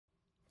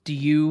Do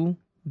you,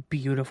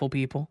 beautiful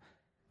people,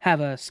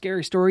 have a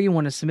scary story you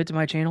want to submit to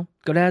my channel?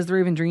 Go to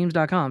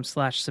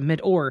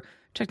astheravendreams.com/submit or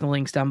check the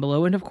links down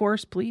below. And of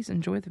course, please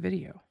enjoy the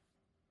video.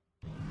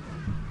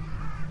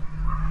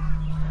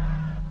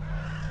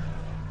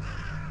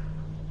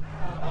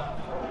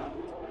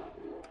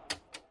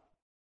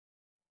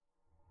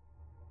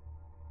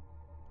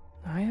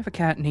 I have a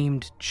cat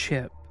named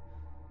Chip.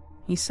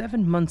 He's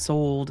 7 months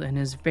old and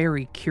is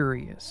very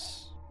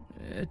curious.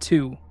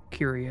 Too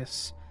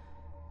curious.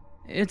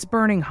 It's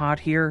burning hot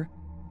here,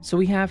 so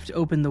we have to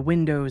open the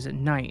windows at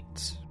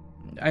night.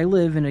 I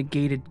live in a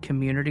gated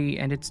community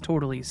and it's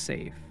totally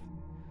safe.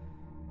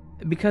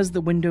 Because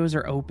the windows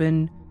are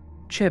open,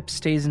 Chip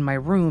stays in my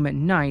room at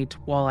night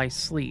while I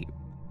sleep.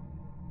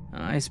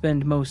 I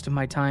spend most of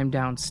my time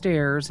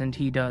downstairs and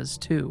he does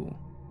too.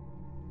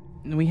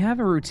 We have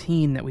a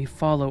routine that we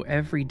follow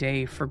every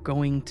day for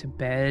going to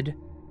bed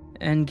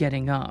and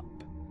getting up.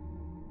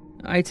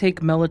 I take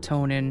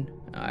melatonin,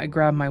 I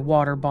grab my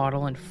water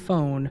bottle and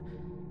phone,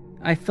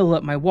 I fill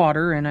up my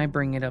water and I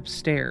bring it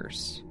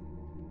upstairs.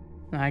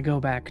 I go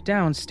back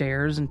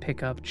downstairs and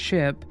pick up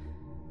Chip,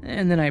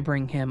 and then I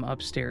bring him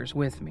upstairs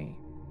with me.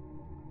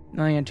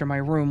 I enter my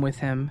room with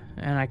him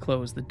and I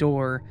close the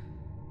door.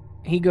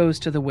 He goes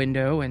to the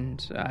window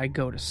and I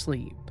go to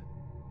sleep.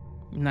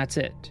 And that's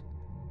it.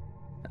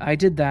 I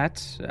did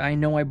that. I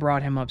know I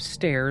brought him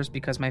upstairs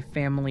because my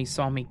family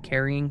saw me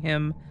carrying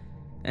him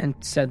and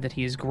said that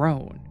he is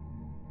grown.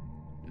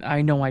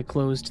 I know I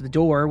closed the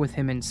door with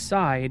him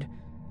inside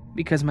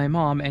because my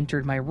mom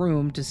entered my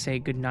room to say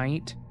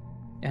goodnight,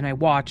 and I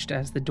watched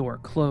as the door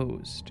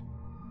closed.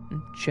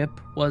 Chip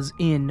was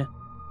in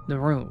the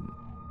room.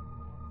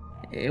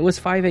 It was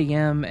 5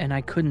 a.m. and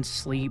I couldn't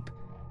sleep.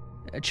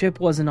 Chip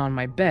wasn't on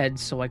my bed,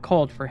 so I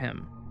called for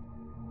him.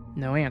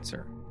 No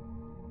answer.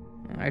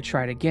 I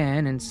tried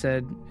again and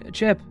said,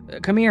 "Chip,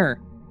 come here."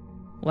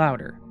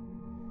 Louder.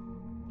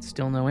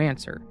 Still no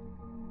answer.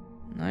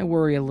 I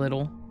worry a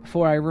little,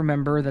 for I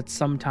remember that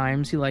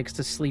sometimes he likes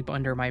to sleep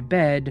under my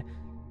bed,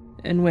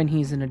 and when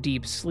he's in a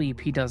deep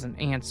sleep, he doesn't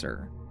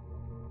answer.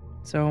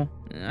 So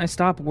I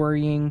stop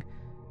worrying,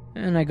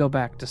 and I go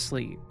back to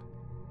sleep.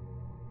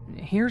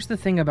 Here's the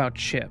thing about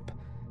Chip.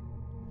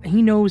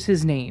 He knows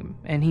his name,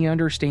 and he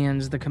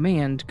understands the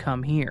command,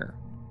 "Come here."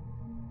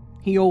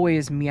 He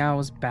always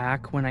meows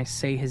back when I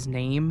say his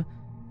name,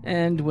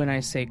 and when I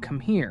say "come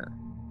here,"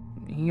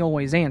 he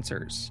always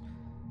answers.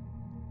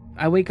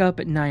 I wake up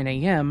at 9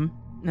 a.m.,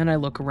 and I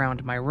look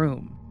around my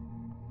room.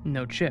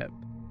 No Chip.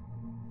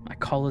 I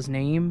call his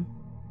name.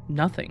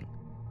 Nothing.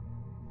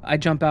 I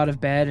jump out of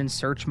bed and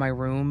search my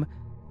room,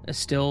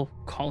 still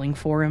calling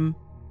for him.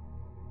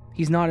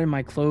 He's not in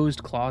my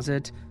closed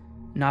closet,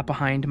 not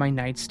behind my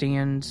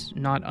nightstand,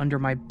 not under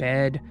my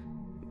bed.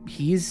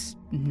 He's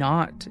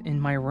not in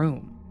my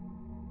room.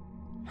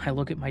 I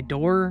look at my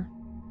door.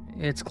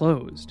 It's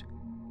closed,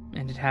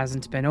 and it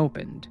hasn't been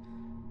opened.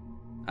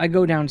 I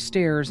go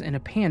downstairs in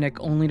a panic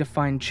only to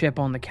find Chip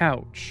on the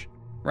couch,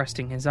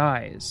 resting his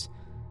eyes.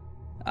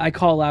 I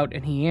call out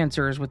and he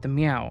answers with the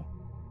meow.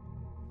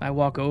 I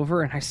walk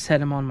over and I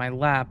set him on my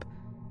lap.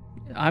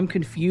 I'm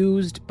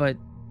confused but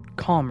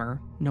calmer,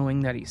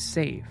 knowing that he's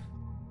safe.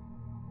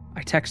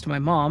 I text my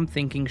mom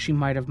thinking she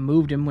might have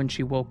moved him when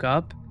she woke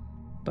up,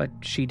 but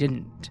she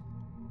didn't.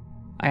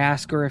 I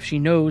ask her if she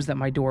knows that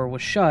my door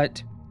was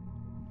shut,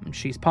 and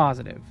she's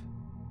positive.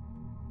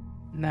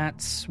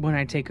 That's when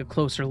I take a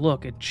closer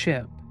look at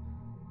Chip.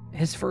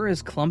 His fur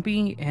is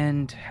clumpy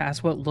and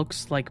has what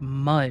looks like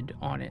mud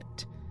on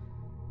it.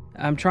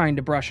 I'm trying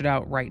to brush it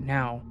out right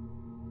now.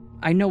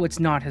 I know it's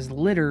not his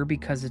litter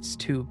because it's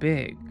too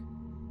big.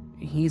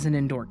 He's an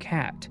indoor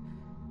cat.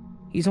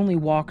 He's only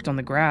walked on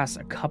the grass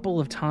a couple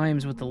of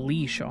times with the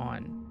leash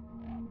on.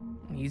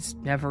 He's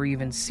never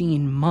even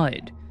seen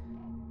mud.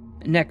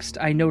 Next,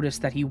 I notice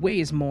that he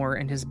weighs more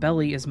and his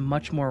belly is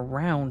much more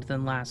round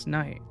than last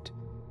night.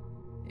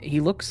 He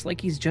looks like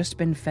he's just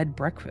been fed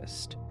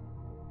breakfast.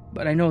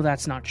 But I know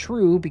that's not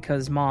true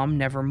because Mom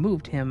never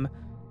moved him,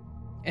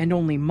 and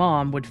only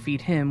Mom would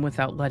feed him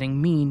without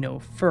letting me know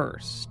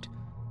first.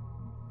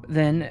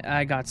 Then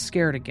I got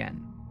scared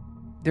again.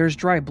 There's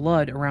dry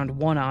blood around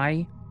one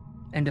eye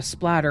and a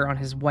splatter on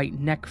his white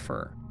neck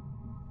fur.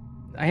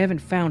 I haven't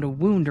found a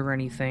wound or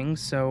anything,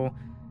 so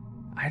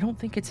I don't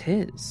think it's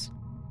his.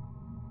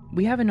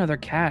 We have another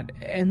cat,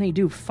 and they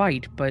do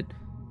fight, but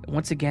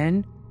once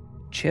again,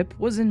 Chip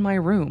was in my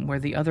room where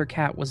the other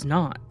cat was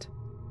not.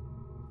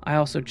 I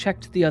also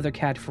checked the other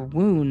cat for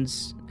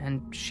wounds,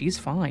 and she's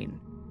fine.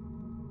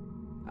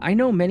 I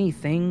know many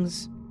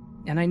things,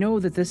 and I know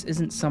that this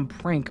isn't some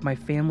prank my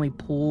family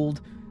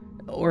pulled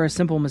or a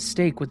simple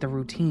mistake with the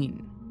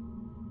routine.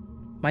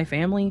 My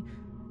family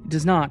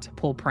does not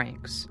pull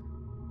pranks,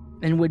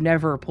 and would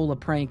never pull a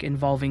prank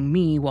involving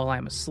me while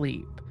I'm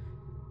asleep.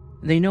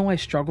 They know I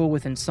struggle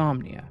with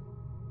insomnia.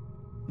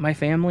 My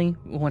family,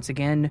 once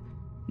again,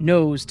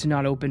 knows to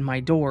not open my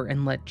door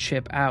and let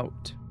Chip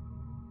out.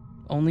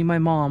 Only my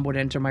mom would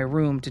enter my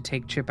room to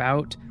take Chip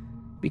out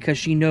because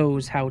she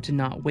knows how to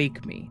not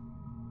wake me.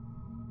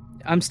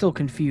 I'm still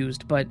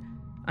confused, but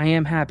I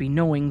am happy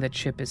knowing that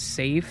Chip is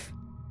safe,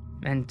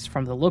 and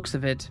from the looks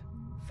of it,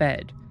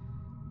 fed.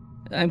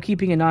 I'm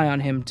keeping an eye on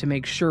him to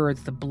make sure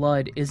that the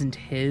blood isn't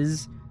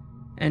his,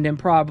 and am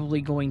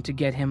probably going to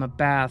get him a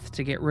bath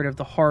to get rid of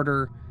the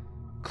harder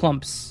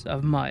clumps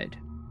of mud.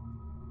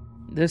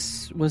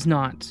 This was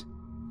not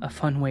a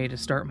fun way to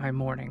start my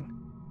morning.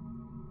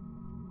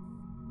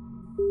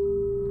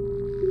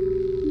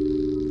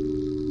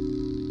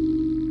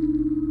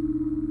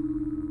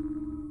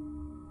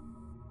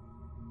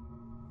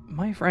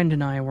 My friend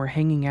and I were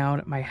hanging out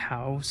at my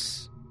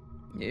house.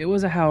 It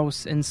was a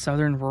house in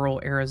southern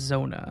rural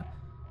Arizona.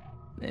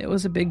 It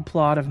was a big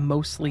plot of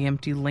mostly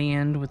empty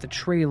land with a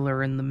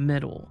trailer in the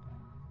middle.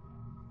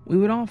 We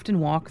would often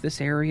walk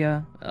this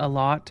area a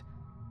lot,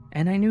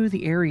 and I knew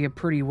the area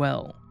pretty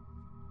well.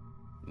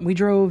 We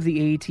drove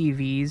the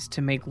ATVs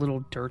to make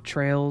little dirt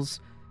trails.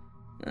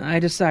 I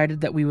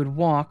decided that we would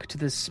walk to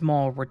this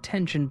small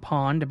retention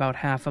pond about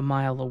half a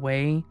mile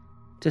away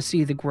to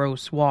see the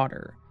gross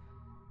water.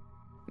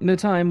 The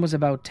time was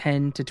about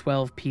 10 to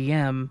 12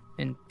 p.m.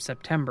 in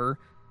September,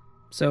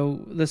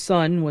 so the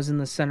sun was in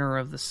the center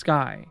of the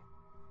sky.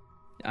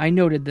 I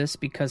noted this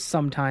because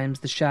sometimes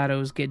the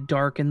shadows get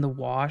dark in the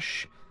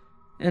wash,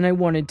 and I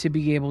wanted to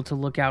be able to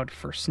look out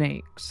for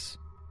snakes.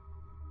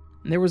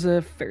 There was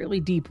a fairly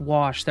deep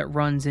wash that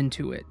runs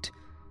into it,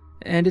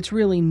 and it's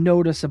really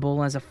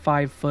noticeable as a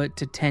 5-foot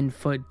to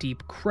 10-foot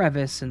deep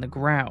crevice in the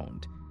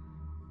ground.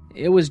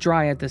 It was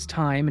dry at this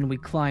time, and we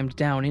climbed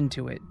down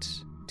into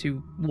it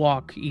to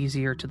walk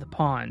easier to the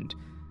pond.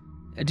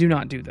 Do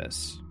not do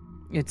this.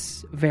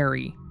 It's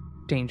very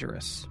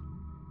dangerous.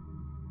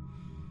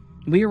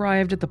 We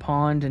arrived at the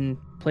pond and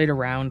played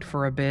around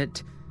for a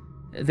bit.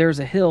 There's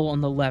a hill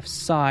on the left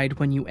side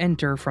when you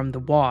enter from the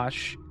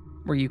wash,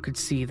 where you could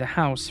see the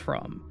house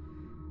from.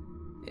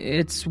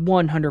 It's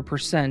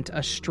 100%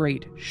 a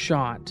straight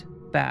shot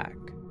back.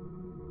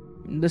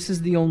 This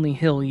is the only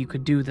hill you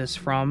could do this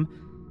from,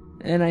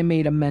 and I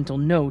made a mental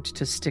note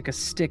to stick a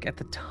stick at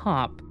the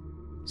top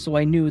so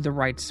I knew the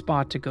right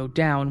spot to go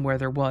down where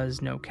there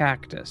was no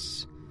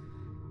cactus.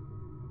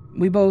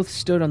 We both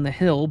stood on the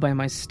hill by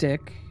my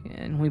stick,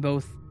 and we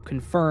both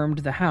confirmed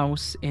the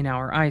house in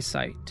our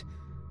eyesight.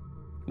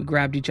 We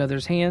grabbed each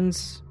other's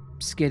hands,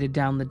 skidded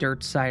down the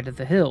dirt side of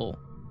the hill.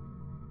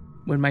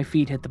 When my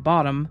feet hit the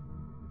bottom,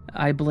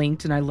 I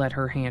blinked and I let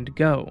her hand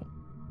go.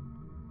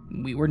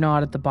 We were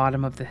not at the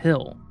bottom of the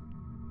hill.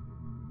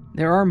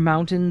 There are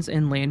mountains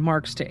and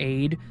landmarks to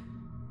aid,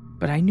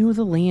 but I knew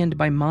the land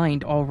by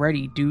mind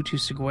already due to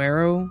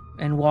saguaro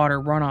and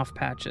water runoff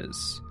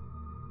patches.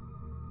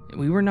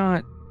 We were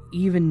not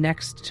even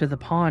next to the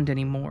pond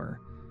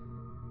anymore.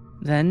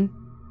 Then,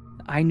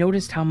 I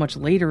noticed how much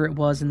later it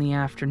was in the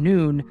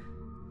afternoon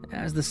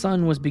as the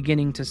sun was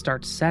beginning to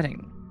start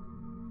setting.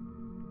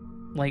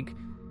 Like,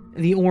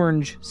 the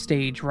orange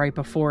stage right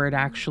before it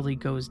actually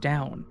goes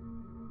down.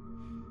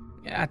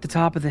 At the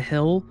top of the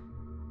hill,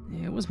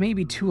 it was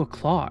maybe 2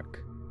 o'clock.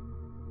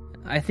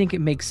 I think it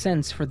makes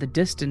sense for the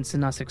distance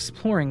and us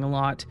exploring a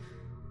lot.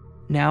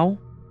 Now,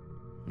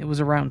 it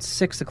was around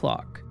 6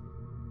 o'clock.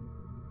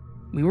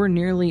 We were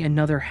nearly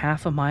another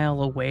half a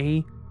mile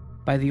away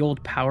by the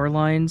old power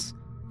lines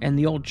and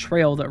the old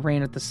trail that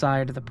ran at the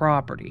side of the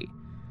property.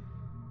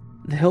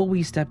 The hill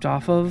we stepped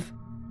off of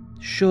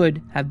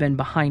should have been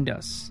behind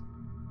us,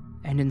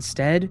 and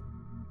instead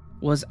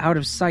was out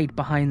of sight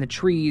behind the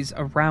trees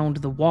around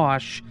the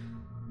wash,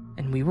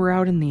 and we were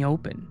out in the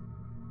open.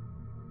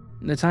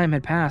 The time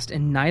had passed,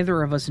 and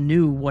neither of us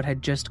knew what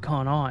had just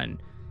gone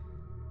on.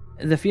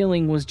 The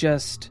feeling was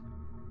just,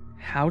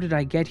 how did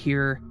I get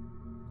here?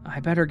 I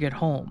better get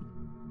home.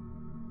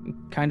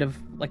 Kind of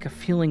like a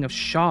feeling of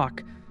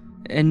shock,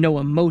 and no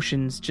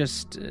emotions,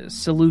 just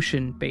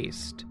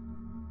solution-based.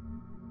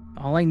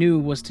 All I knew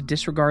was to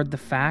disregard the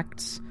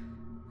facts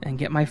and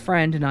get my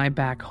friend and I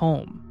back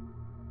home.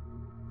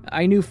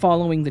 I knew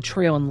following the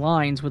trail and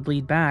lines would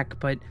lead back,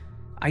 but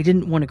I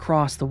didn't want to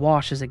cross the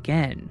washes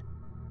again.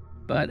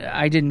 But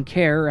I didn't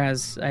care,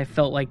 as I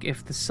felt like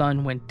if the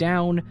sun went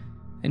down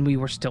and we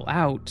were still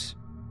out,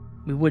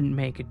 we wouldn't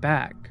make it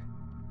back.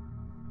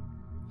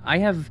 I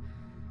have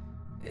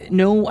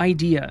no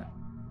idea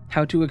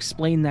how to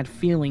explain that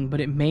feeling,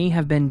 but it may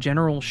have been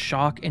general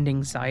shock and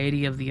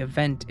anxiety of the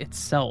event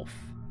itself.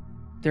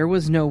 There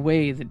was no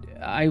way that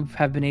I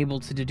have been able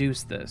to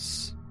deduce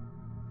this.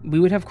 We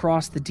would have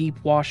crossed the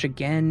deep wash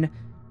again,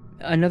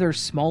 another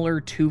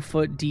smaller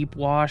 2-foot deep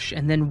wash,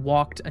 and then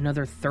walked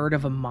another third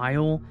of a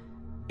mile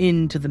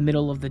into the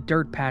middle of the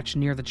dirt patch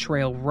near the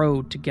trail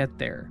road to get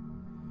there.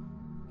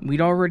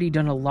 We'd already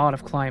done a lot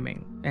of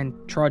climbing and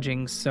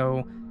trudging,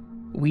 so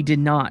we did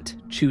not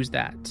choose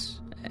that,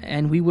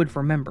 and we would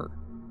remember.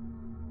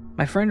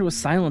 My friend was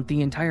silent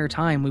the entire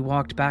time we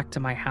walked back to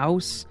my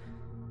house,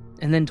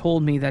 and then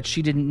told me that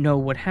she didn't know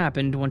what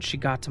happened once she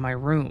got to my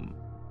room.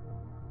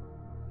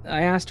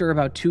 I asked her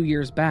about 2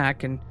 years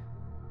back, and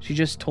she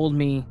just told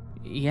me,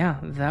 yeah,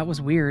 that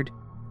was weird.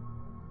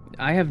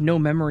 I have no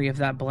memory of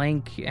that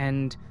blank,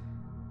 and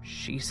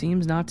she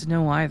seems not to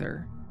know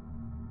either.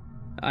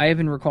 I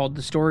even recalled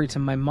the story to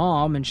my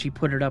mom and she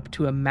put it up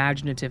to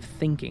imaginative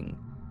thinking.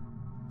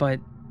 But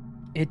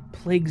it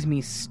plagues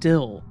me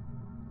still,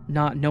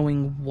 not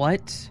knowing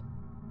what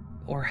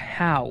or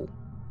how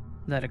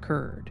that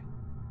occurred.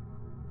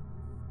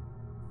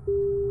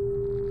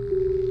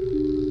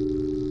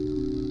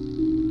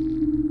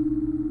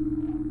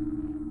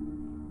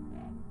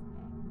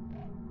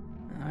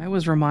 I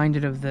was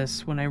reminded of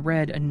this when I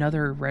read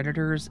another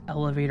Redditor's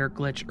elevator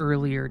glitch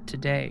earlier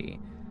today.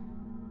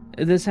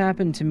 This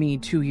happened to me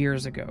 2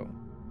 years ago,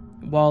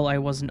 while I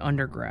was an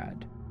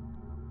undergrad.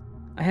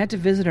 I had to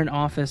visit an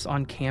office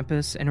on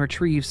campus and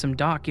retrieve some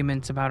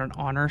documents about an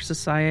honor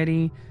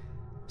society,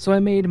 so I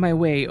made my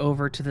way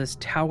over to this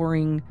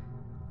towering,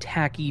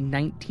 tacky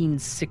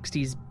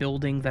 1960s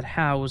building that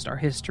housed our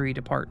history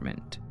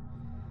department.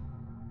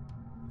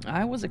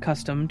 I was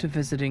accustomed to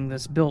visiting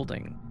this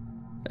building.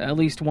 At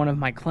least one of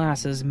my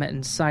classes met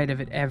inside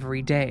of it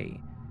every day.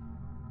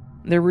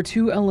 There were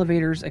 2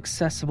 elevators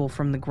accessible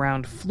from the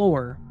ground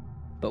floor,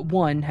 but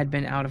one had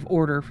been out of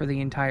order for the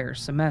entire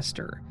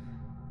semester.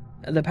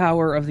 The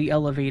power of the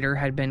elevator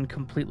had been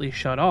completely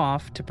shut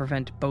off to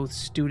prevent both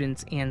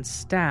students and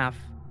staff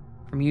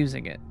from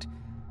using it.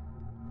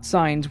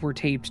 Signs were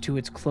taped to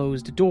its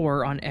closed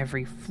door on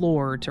every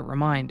floor to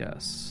remind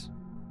us.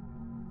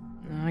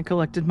 I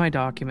collected my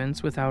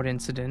documents without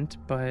incident,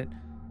 but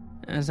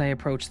as I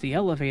approached the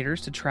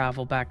elevators to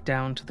travel back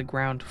down to the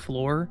ground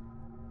floor,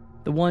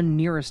 the one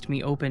nearest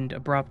me opened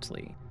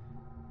abruptly.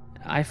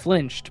 I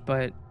flinched,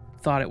 but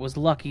thought it was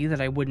lucky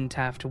that I wouldn't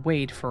have to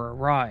wait for a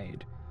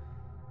ride.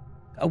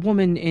 A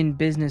woman in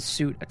business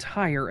suit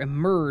attire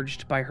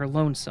emerged by her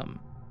lonesome,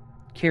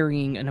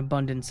 carrying an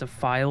abundance of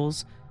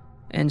files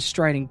and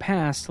striding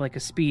past like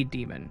a speed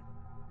demon.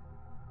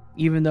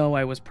 Even though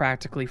I was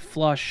practically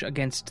flush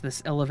against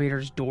this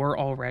elevator's door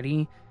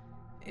already,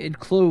 it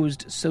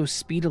closed so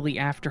speedily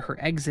after her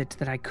exit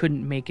that I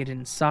couldn't make it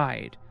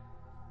inside.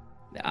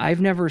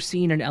 I've never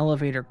seen an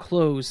elevator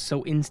close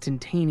so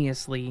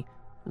instantaneously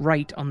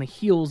right on the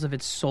heels of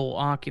its sole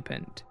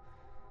occupant.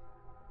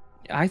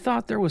 I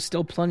thought there was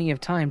still plenty of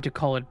time to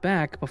call it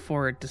back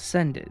before it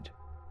descended,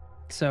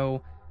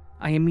 so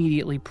I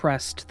immediately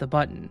pressed the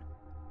button.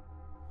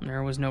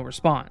 There was no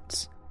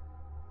response.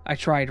 I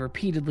tried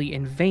repeatedly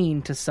in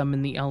vain to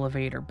summon the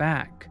elevator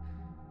back.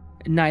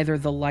 Neither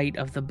the light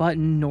of the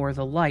button nor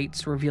the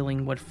lights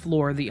revealing what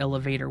floor the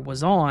elevator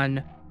was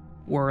on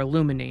were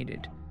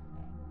illuminated.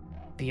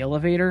 The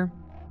elevator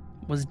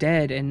was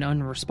dead and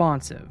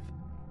unresponsive.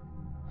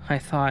 I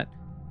thought,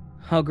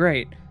 oh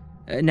great,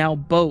 now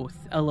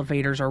both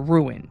elevators are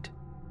ruined,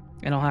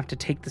 and I'll have to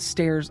take the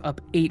stairs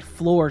up 8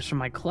 floors from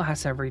my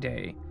class every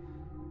day.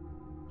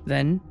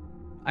 Then,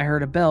 I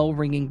heard a bell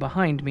ringing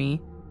behind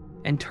me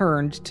and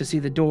turned to see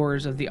the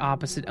doors of the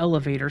opposite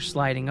elevator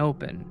sliding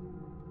open.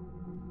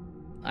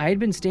 I had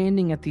been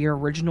standing at the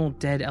original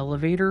dead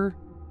elevator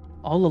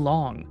all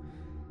along,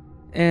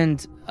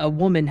 and a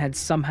woman had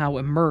somehow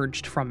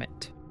emerged from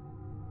it,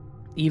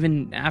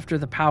 even after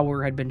the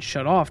power had been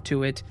shut off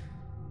to it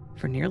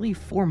for nearly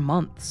 4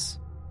 months.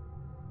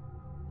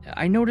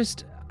 I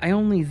noticed I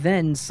only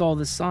then saw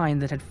the sign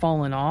that had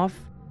fallen off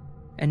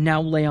and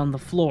now lay on the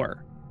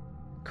floor,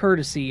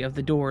 courtesy of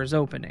the doors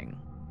opening.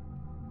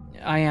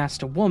 I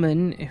asked a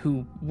woman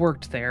who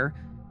worked there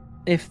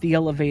if the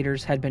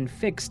elevators had been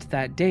fixed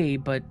that day,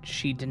 but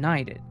she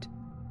denied it.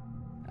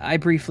 I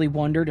briefly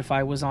wondered if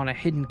I was on a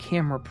hidden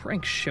camera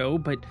prank show,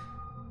 but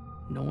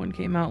no one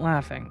came out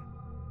laughing.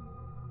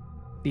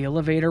 The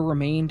elevator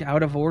remained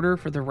out of order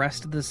for the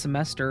rest of the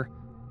semester.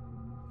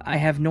 I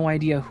have no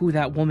idea who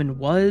that woman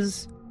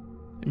was,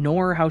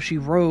 nor how she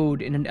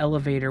rode in an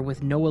elevator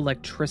with no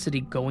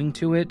electricity going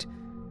to it,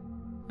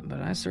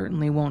 but I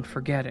certainly won't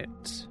forget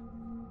it.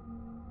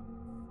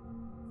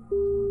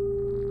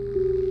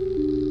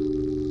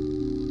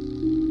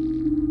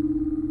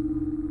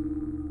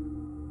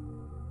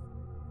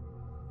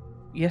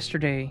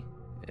 Yesterday,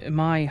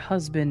 my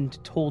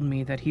husband told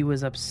me that he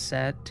was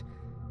upset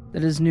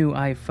that his new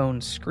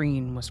iPhone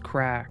screen was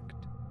cracked.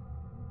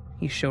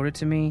 He showed it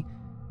to me.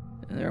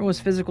 There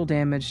was physical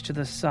damage to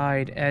the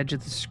side edge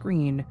of the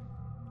screen,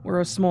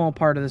 where a small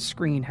part of the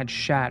screen had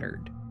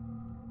shattered.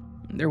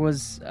 There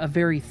was a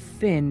very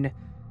thin,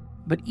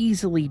 but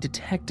easily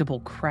detectable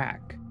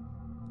crack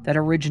that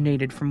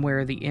originated from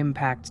where the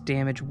impact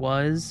damage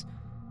was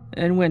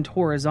and went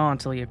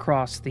horizontally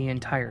across the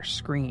entire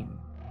screen.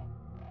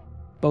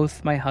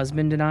 Both my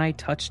husband and I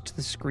touched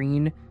the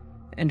screen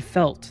and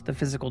felt the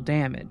physical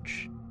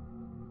damage.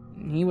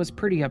 He was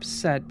pretty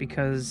upset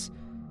because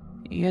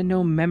he had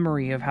no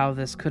memory of how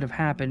this could have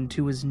happened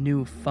to his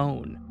new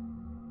phone.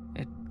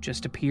 It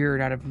just appeared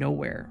out of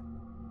nowhere.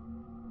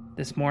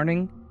 This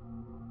morning,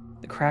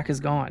 the crack is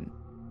gone.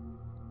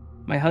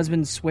 My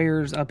husband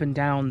swears up and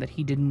down that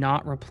he did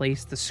not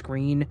replace the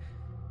screen,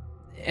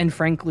 and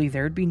frankly,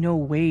 there'd be no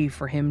way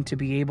for him to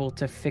be able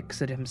to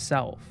fix it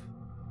himself.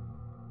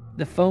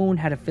 The phone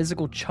had a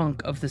physical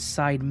chunk of the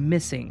side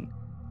missing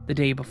the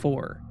day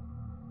before.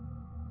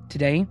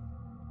 Today,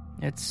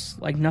 it's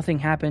like nothing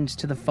happened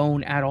to the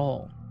phone at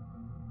all.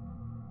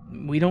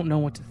 We don't know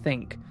what to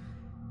think.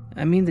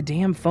 I mean, the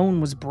damn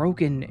phone was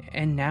broken,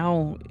 and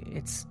now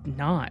it's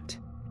not.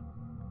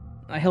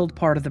 I held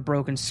part of the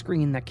broken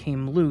screen that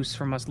came loose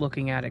from us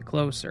looking at it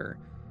closer.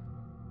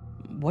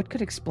 What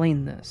could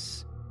explain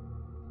this?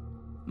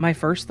 My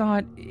first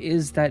thought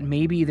is that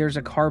maybe there's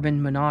a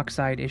carbon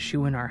monoxide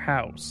issue in our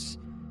house.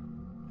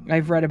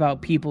 I've read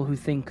about people who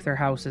think their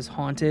house is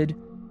haunted,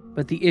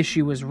 but the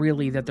issue is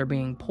really that they're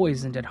being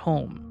poisoned at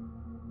home.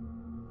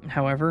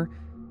 However,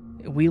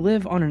 we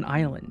live on an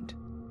island,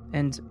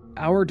 and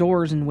our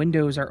doors and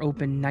windows are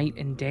open night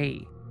and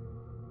day.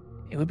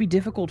 It would be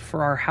difficult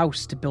for our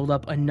house to build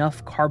up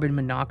enough carbon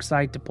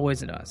monoxide to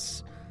poison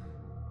us.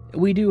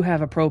 We do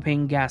have a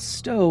propane gas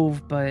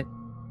stove, but,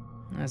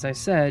 as I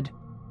said,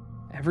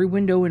 every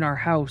window in our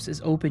house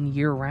is open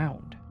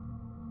year-round.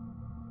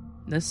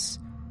 This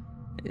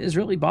is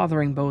really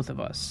bothering both of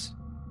us.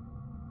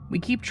 We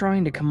keep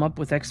trying to come up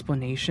with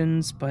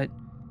explanations, but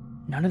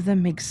none of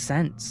them make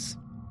sense.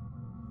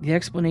 The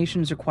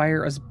explanations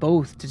require us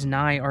both to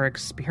deny our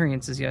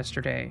experiences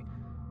yesterday.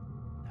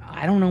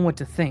 I don't know what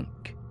to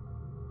think.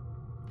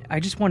 I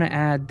just want to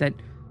add that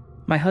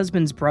my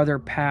husband's brother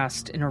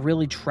passed in a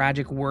really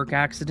tragic work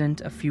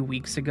accident a few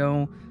weeks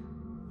ago.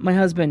 My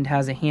husband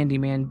has a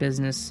handyman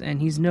business,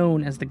 and he's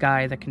known as the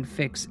guy that can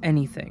fix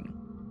anything.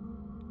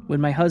 When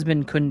my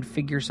husband couldn't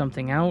figure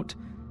something out,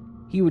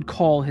 he would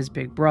call his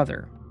big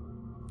brother.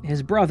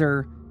 His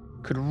brother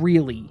could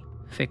really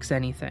fix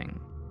anything.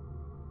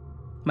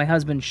 My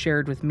husband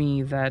shared with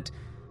me that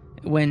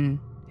when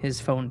his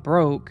phone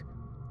broke,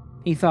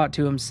 he thought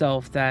to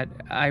himself that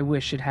I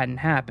wish it hadn't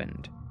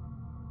happened.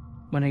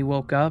 When he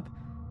woke up,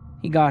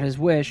 he got his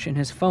wish and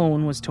his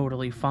phone was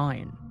totally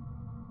fine.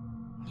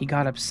 He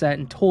got upset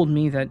and told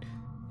me that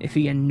if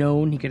he had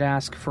known he could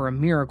ask for a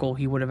miracle,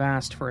 he would have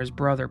asked for his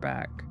brother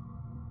back.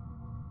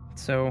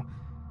 So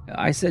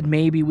I said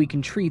maybe we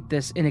can treat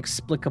this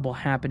inexplicable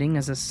happening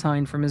as a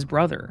sign from his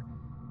brother.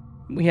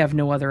 We have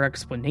no other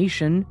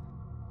explanation,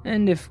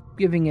 and if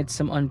giving it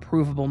some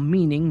unprovable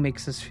meaning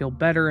makes us feel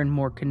better and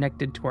more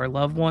connected to our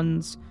loved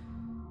ones,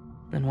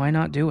 then why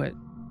not do it?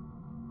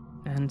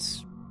 And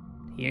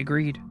he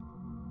agreed.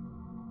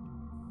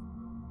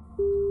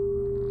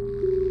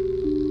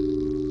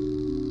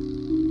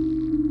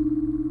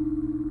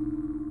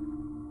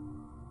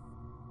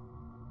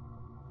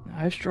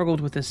 I've struggled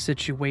with this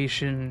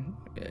situation,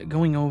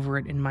 going over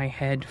it in my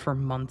head for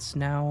months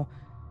now,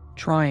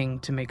 trying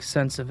to make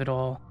sense of it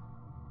all.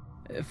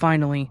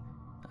 Finally,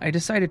 I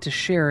decided to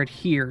share it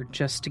here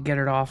just to get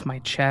it off my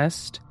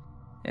chest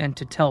and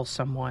to tell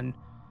someone.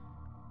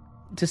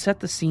 To set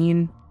the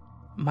scene,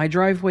 my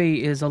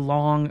driveway is a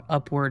long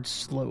upward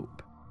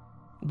slope,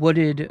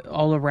 wooded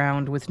all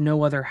around with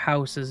no other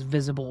houses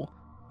visible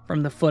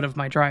from the foot of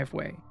my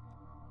driveway.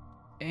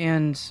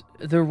 And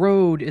the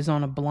road is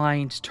on a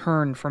blind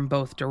turn from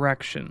both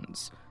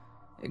directions.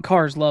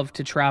 Cars love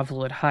to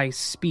travel at high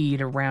speed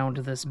around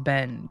this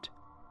bend.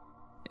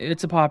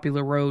 It's a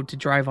popular road to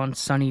drive on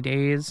sunny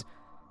days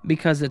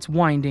because it's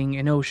winding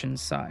in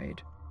Oceanside.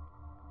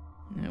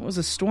 It was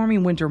a stormy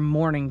winter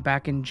morning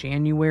back in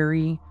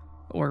January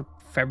or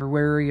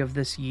February of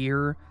this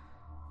year.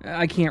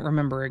 I can't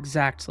remember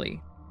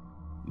exactly.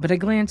 But I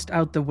glanced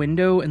out the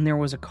window and there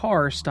was a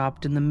car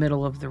stopped in the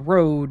middle of the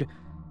road,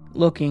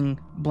 looking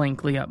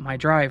blankly up my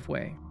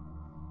driveway.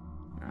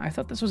 I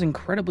thought this was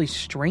incredibly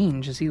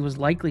strange, as he was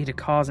likely to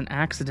cause an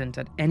accident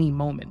at any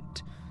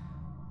moment.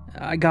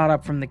 I got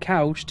up from the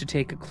couch to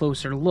take a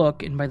closer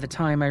look, and by the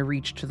time I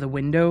reached the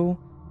window,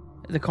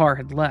 the car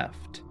had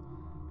left.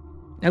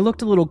 I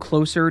looked a little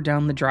closer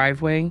down the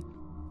driveway,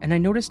 and I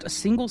noticed a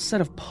single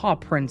set of paw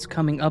prints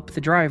coming up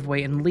the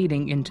driveway and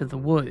leading into the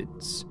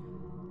woods.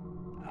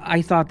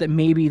 I thought that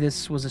maybe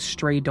this was a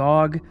stray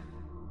dog,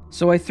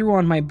 so I threw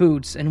on my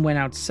boots and went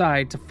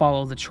outside to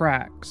follow the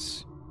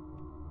tracks.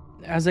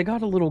 As I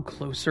got a little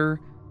closer,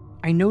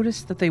 I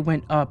noticed that they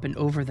went up and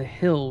over the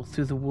hill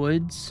through the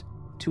woods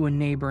to a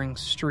neighboring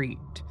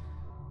street.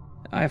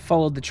 I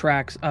followed the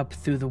tracks up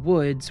through the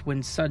woods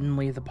when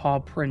suddenly the paw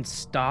prints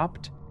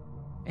stopped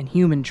and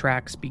human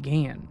tracks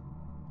began,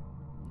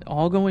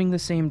 all going the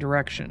same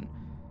direction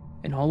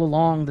and all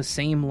along the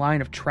same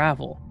line of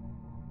travel.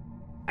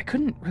 I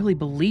couldn't really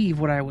believe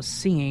what I was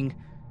seeing.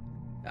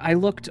 I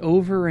looked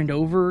over and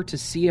over to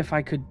see if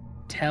I could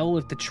tell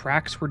if the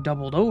tracks were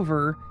doubled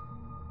over,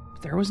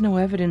 but there was no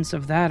evidence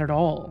of that at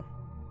all.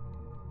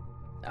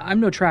 I'm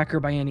no tracker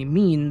by any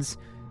means,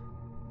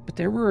 but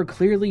there were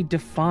clearly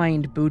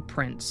defined boot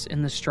prints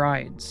in the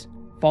strides,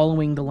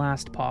 following the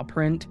last paw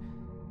print,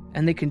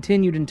 and they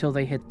continued until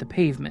they hit the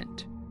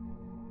pavement.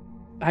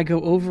 I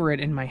go over it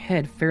in my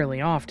head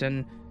fairly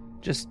often,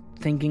 just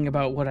thinking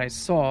about what I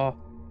saw,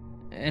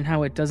 and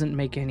how it doesn't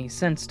make any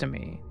sense to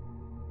me.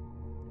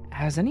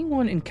 Has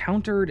anyone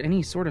encountered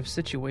any sort of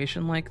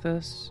situation like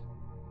this?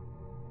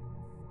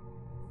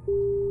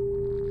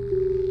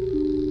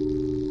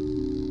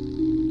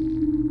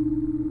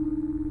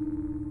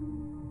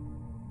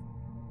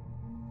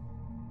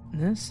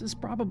 This is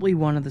probably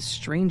one of the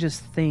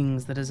strangest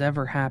things that has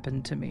ever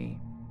happened to me.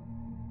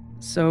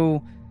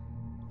 So,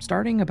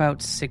 starting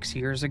about 6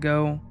 years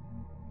ago,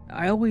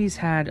 I always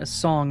had a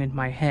song in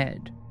my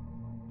head.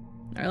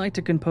 I like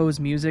to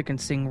compose music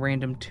and sing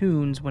random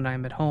tunes when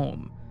I'm at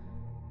home.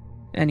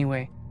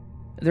 Anyway,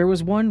 there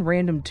was one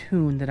random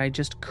tune that I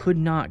just could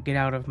not get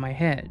out of my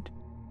head.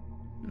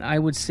 I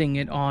would sing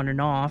it on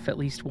and off at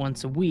least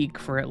once a week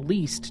for at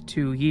least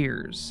 2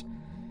 years.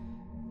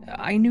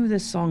 I knew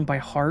this song by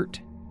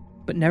heart,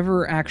 but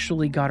never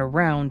actually got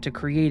around to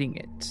creating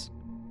it,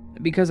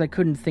 because I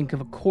couldn't think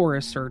of a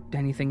chorus or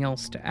anything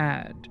else to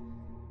add.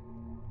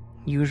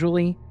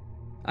 Usually,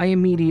 I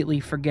immediately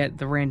forget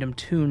the random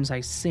tunes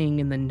I sing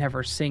and then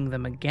never sing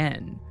them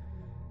again.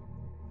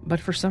 But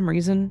for some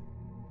reason,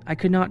 I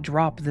could not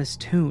drop this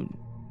tune.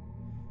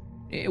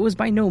 It was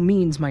by no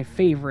means my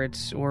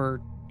favorite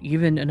or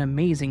even an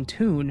amazing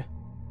tune.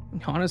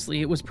 Honestly,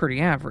 it was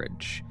pretty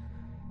average.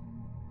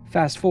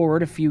 Fast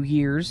forward a few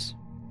years,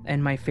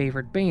 and my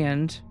favorite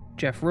band,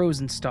 Jeff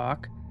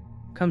Rosenstock,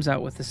 comes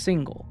out with a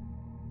single.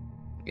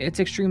 It's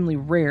extremely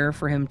rare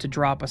for him to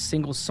drop a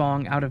single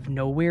song out of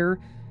nowhere,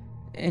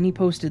 and he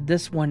posted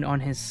this one on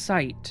his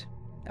site,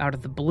 out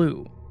of the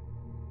blue.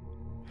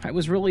 I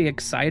was really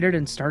excited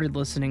and started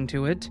listening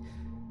to it.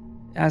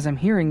 As I'm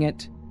hearing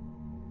it,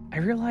 I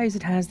realize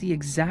it has the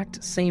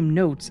exact same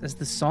notes as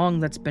the song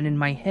that's been in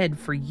my head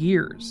for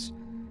years.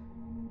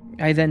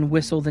 I then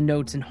whistle the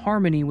notes in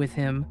harmony with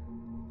him,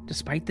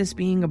 despite this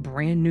being a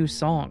brand new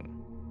song.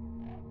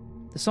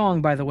 The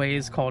song, by the way,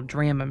 is called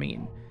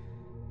Dramamine.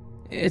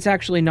 It's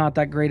actually not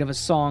that great of a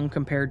song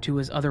compared to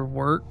his other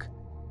work,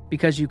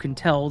 because you can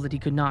tell that he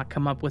could not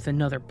come up with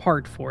another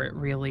part for it,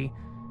 really.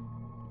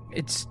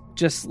 It's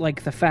just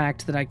like the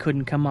fact that I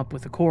couldn't come up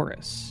with a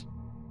chorus.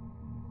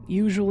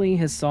 Usually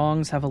his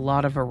songs have a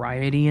lot of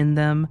variety in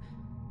them,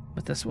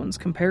 but this one's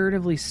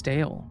comparatively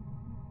stale.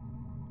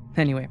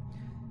 Anyway,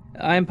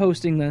 I'm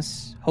posting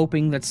this,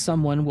 hoping that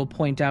someone will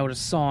point out a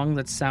song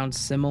that sounds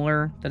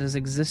similar, that has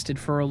existed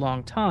for a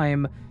long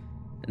time,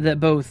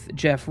 that both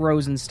Jeff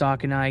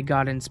Rosenstock and I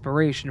got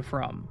inspiration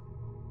from.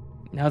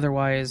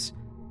 Otherwise,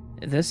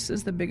 this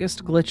is the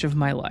biggest glitch of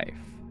my life.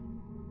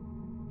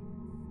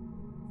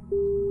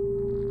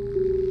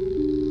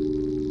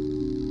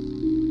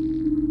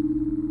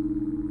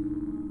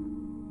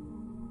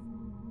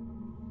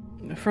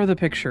 For the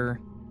picture,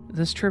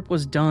 this trip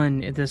was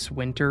done this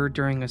winter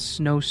during a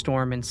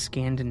snowstorm in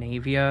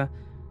Scandinavia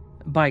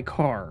by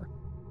car,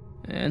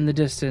 and the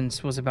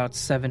distance was about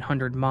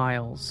 700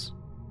 miles.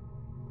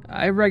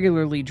 I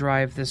regularly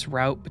drive this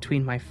route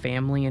between my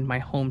family and my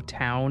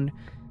hometown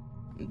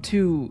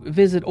to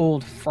visit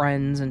old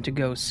friends and to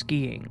go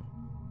skiing,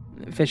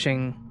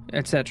 fishing,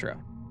 etc.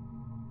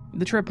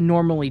 The trip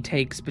normally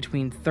takes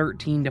between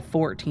 13 to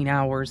 14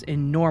 hours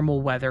in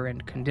normal weather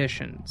and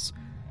conditions.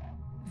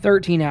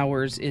 13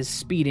 hours is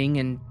speeding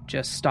and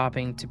just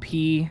stopping to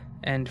pee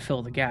and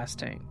fill the gas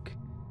tank.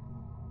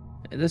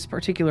 This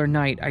particular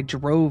night, I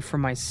drove for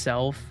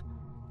myself,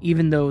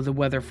 even though the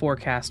weather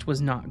forecast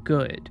was not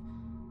good.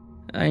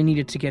 I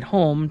needed to get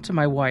home to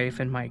my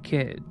wife and my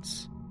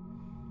kids.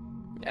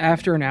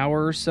 After an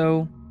hour or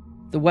so,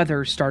 the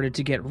weather started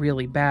to get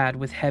really bad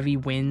with heavy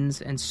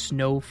winds and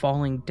snow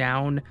falling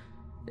down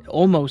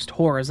almost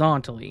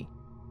horizontally,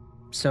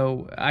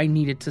 so I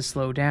needed to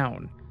slow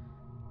down.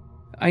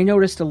 I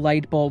noticed a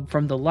light bulb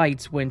from the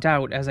lights went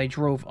out as I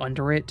drove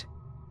under it,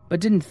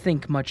 but didn't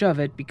think much of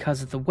it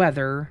because of the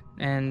weather,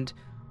 and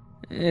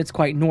it's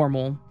quite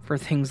normal for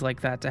things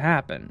like that to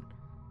happen.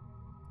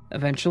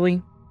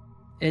 Eventually,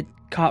 it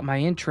caught my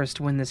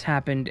interest when this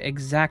happened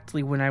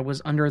exactly when I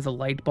was under the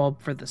light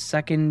bulb for the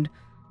second,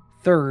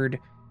 third,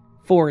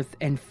 fourth,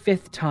 and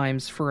fifth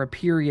times for a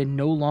period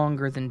no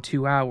longer than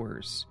 2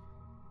 hours.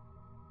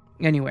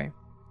 Anyway,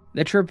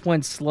 the trip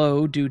went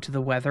slow due to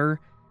the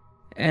weather,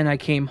 and I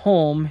came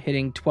home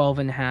hitting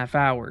 12.5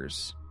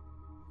 hours,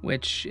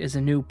 which is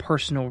a new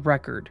personal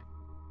record,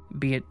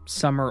 be it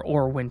summer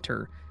or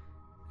winter,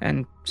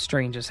 and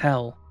strange as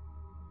hell.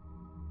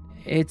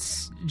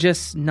 It's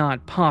just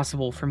not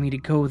possible for me to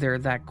go there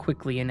that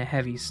quickly in a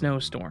heavy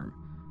snowstorm.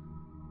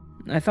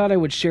 I thought I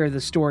would share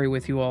the story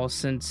with you all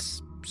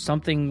since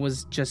something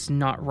was just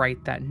not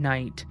right that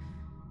night,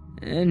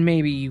 and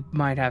maybe you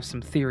might have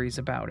some theories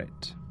about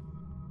it.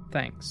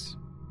 Thanks.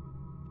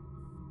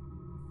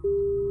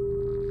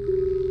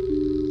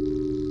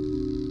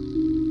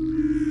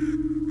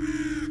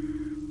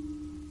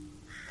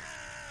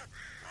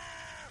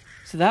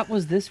 So that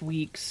was this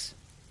week's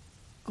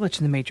Glitch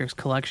in the Matrix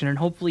collection, and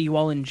hopefully you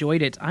all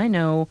enjoyed it. I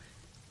know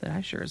that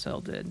I sure as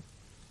hell did.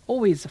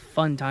 Always a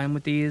fun time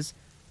with these.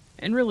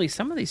 And really,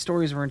 some of these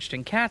stories were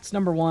interesting. Cats,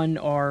 number one,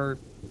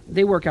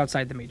 they work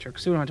outside the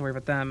Matrix, so we don't have to worry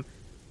about them.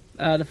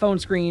 The phone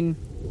screen,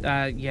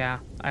 yeah,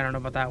 I don't know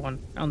about that one.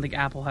 I don't think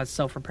Apple has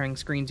self-repairing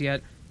screens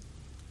yet.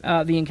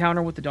 The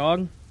encounter with the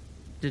dog,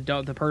 the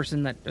dog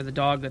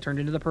that turned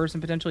into the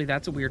person, potentially,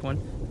 that's a weird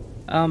one.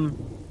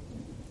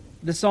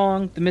 The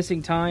song, the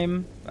missing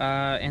time,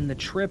 and the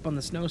trip on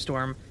the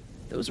snowstorm,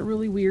 those are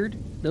really weird.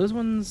 Those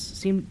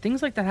ones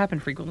things like that happen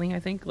frequently,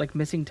 I think, like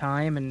missing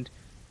time and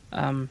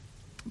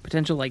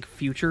potential, like,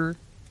 future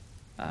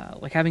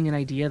like having an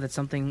idea that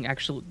something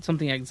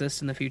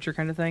exists in the future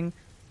kind of thing.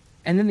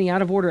 And then the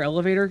out of order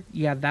elevator,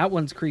 yeah, that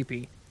one's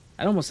creepy.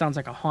 It almost sounds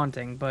like a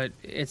haunting, but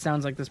it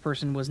sounds like this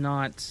person was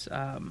not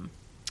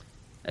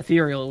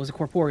ethereal. It was a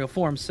corporeal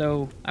form,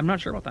 so I'm not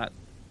sure about that.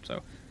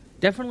 So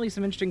definitely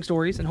some interesting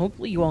stories, and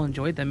hopefully you all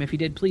enjoyed them. If you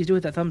did, please do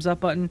hit that thumbs up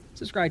button.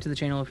 Subscribe to the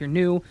channel if you're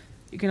new.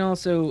 You can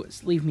also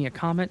leave me a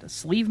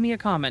comment. Leave me a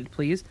comment,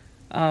 please,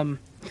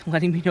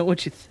 letting me know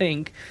what you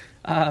think.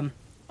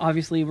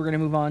 Obviously, we're going to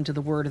move on to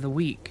the word of the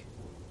week.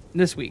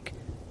 This week,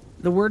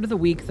 the word of the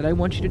week that I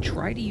want you to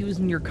try to use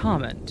in your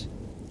comment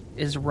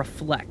is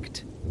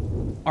reflect.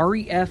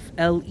 R-E-F-L-E-C-T.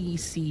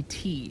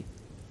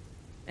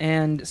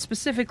 And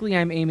specifically,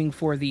 I'm aiming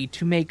for the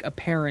to make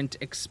apparent,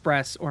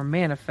 express, or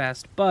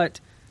manifest, but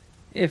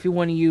if you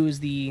want to use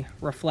the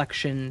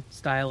reflection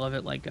style of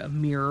it, like a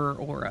mirror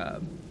or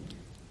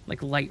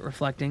like light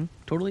reflecting,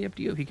 totally up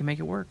to you if you can make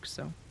it work.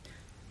 So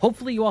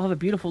hopefully you all have a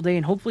beautiful day,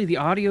 and hopefully the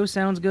audio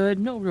sounds good.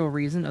 No real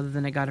reason other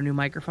than I got a new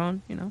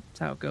microphone. You know, that's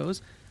how it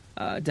goes.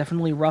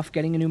 Definitely rough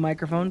getting a new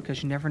microphone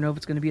because you never know if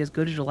it's going to be as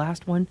good as your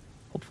last one.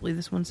 Hopefully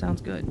this one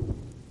sounds good.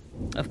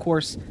 Of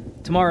course,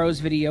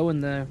 tomorrow's video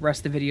and the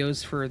rest of the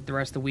videos for the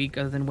rest of the week,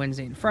 other than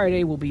Wednesday and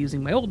Friday, will be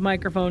using my old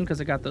microphone because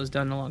I got those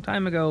done a long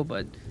time ago,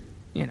 but,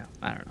 you know,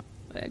 I don't know.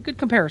 A good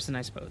comparison,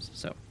 I suppose.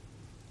 So,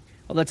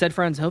 well, that said,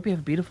 friends, I hope you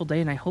have a beautiful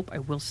day, and I hope I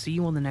will see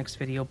you on the next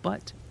video,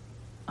 but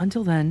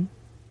until then,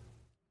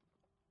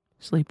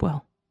 sleep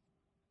well.